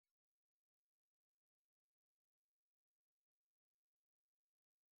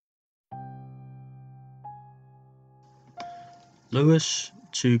Louis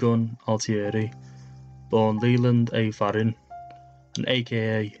Two-Gun Altieri, born Leland A. Varin, and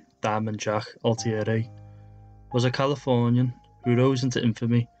aka Diamond Jack Altieri, was a Californian who rose into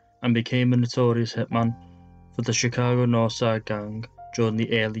infamy and became a notorious hitman for the Chicago North Side Gang during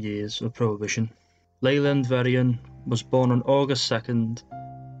the early years of Prohibition. Leland Varin was born on August 2nd,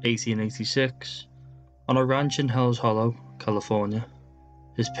 1886, on a ranch in Hells Hollow, California.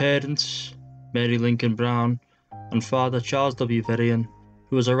 His parents, Mary Lincoln Brown, and father Charles W. Varin,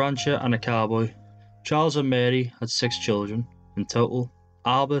 who was a rancher and a cowboy. Charles and Mary had 6 children in total: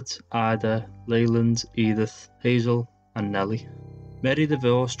 Albert, Ida, Leland, Edith, Hazel, and Nellie. Mary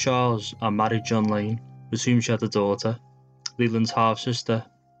divorced Charles and married John Lane, with whom she had a daughter, Leland's half-sister,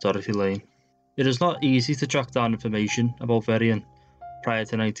 Dorothy Lane. It is not easy to track down information about Varin prior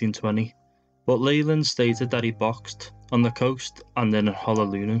to 1920, but Leland stated that he boxed on the coast and in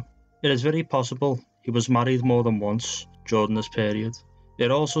Honolulu. It is very possible he was married more than once during this period.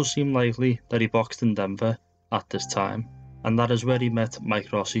 It also seemed likely that he boxed in Denver at this time, and that is where he met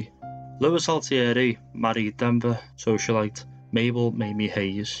Mike Rossi. Louis Altieri married Denver socialite Mabel Mamie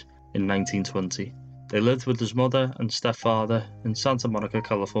Hayes in 1920. They lived with his mother and stepfather in Santa Monica,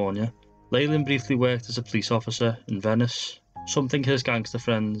 California. Leland briefly worked as a police officer in Venice, something his gangster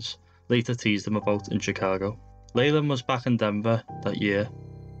friends later teased him about in Chicago. Leland was back in Denver that year,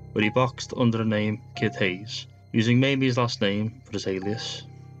 where he boxed under the name Kid Hayes, using Mamie's last name for his alias.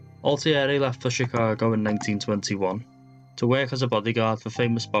 Altieri left for Chicago in 1921 to work as a bodyguard for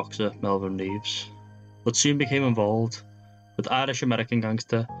famous boxer Melvin Reeves, but soon became involved with Irish-American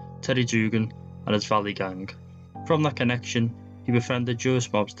gangster Teddy Dugan and his Valley Gang. From that connection, he befriended Jewish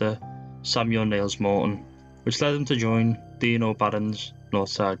mobster Samuel Nails Morton, which led him to join Dean O'Banion's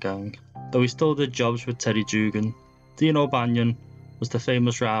Northside Gang. Though he still did jobs with Teddy Dugan, Dean O'Banion was the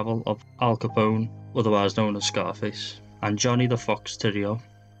famous rival of Al Capone, otherwise known as Scarface, and Johnny the Fox Terrio.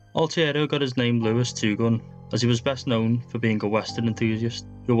 Altieri got his name Louis Two-Gun as he was best known for being a Western enthusiast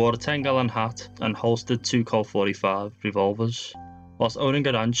who wore a 10-gallon hat and holstered 2 Colt 45 revolvers whilst owning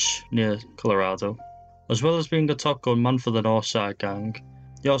a ranch near Colorado. As well as being a top gunman for the Northside Gang,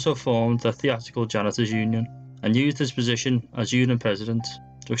 he also formed the Theatrical Janitors Union and used his position as union president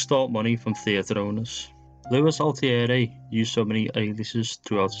to extort money from theatre owners. Louis Altieri used so many aliases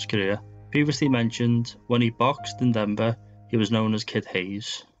throughout his career. Previously mentioned, when he boxed in Denver, he was known as Kid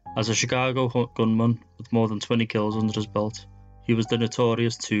Hayes. As a Chicago gunman with more than 20 kills under his belt, he was the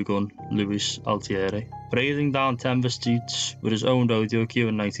notorious Two-Gun Louis Altieri. Parading down Denver streets with his own rodeo queue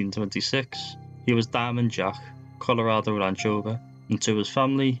in 1926, he was Diamond Jack, Colorado ranchover, and to his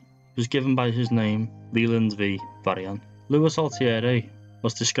family, he was given by his name Leland V. Varin. Louis Altieri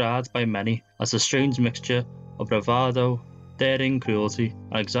was described by many as a strange mixture of bravado, daring cruelty,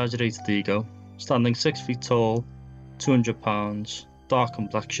 and exaggerated ego. Standing 6 feet tall, 200 pounds, dark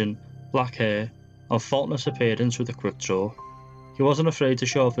complexion, black hair, and faultless appearance with a quick draw. He wasn't afraid to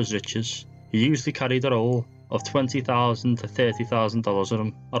show off his riches. He usually carried a roll of $20,000 to $30,000 on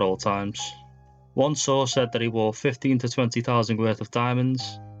him at all times. One source said that he wore $15,000 to $20,000 worth of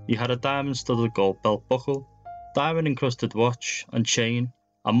diamonds. He had a diamond-studded gold belt buckle, diamond-encrusted watch and chain,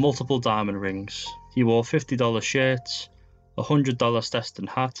 and multiple diamond rings. He wore $50 shirts, a $100 Stetson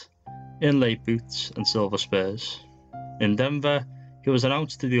hat, inlaid boots, and silver spurs. In Denver, he was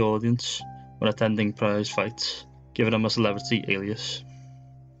announced to the audience when attending prize fights, giving him a celebrity alias.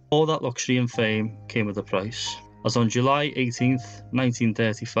 All that luxury and fame came with a price, as on July 18th,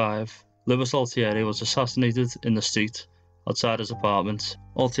 1935, Louis Altieri was assassinated in the street outside his apartment.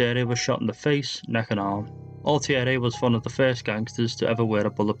 Altieri was shot in the face, neck and arm. Altieri was one of the first gangsters to ever wear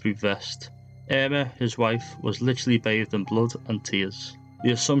a bulletproof vest. Irma, his wife, was literally bathed in blood and tears.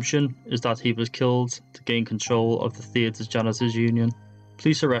 The assumption is that he was killed to gain control of the Theatre's Janitors Union.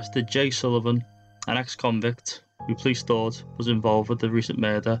 Police arrested Jay Sullivan, an ex-convict who police thought was involved with the recent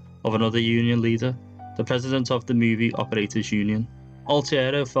murder of another union leader, the president of the Movie Operators Union.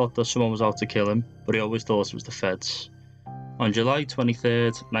 Altieri felt that someone was out to kill him, but he always thought it was the feds. On July 23,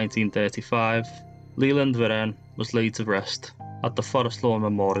 1935, Leland Varin was laid to rest at the Forest Lawn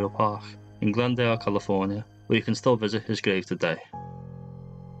Memorial Park in Glendale, California, where you can still visit his grave today.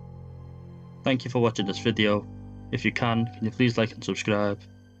 Thank you for watching this video. If you can you please like and subscribe,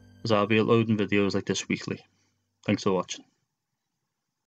 as I'll be uploading videos like this weekly. Thanks for watching.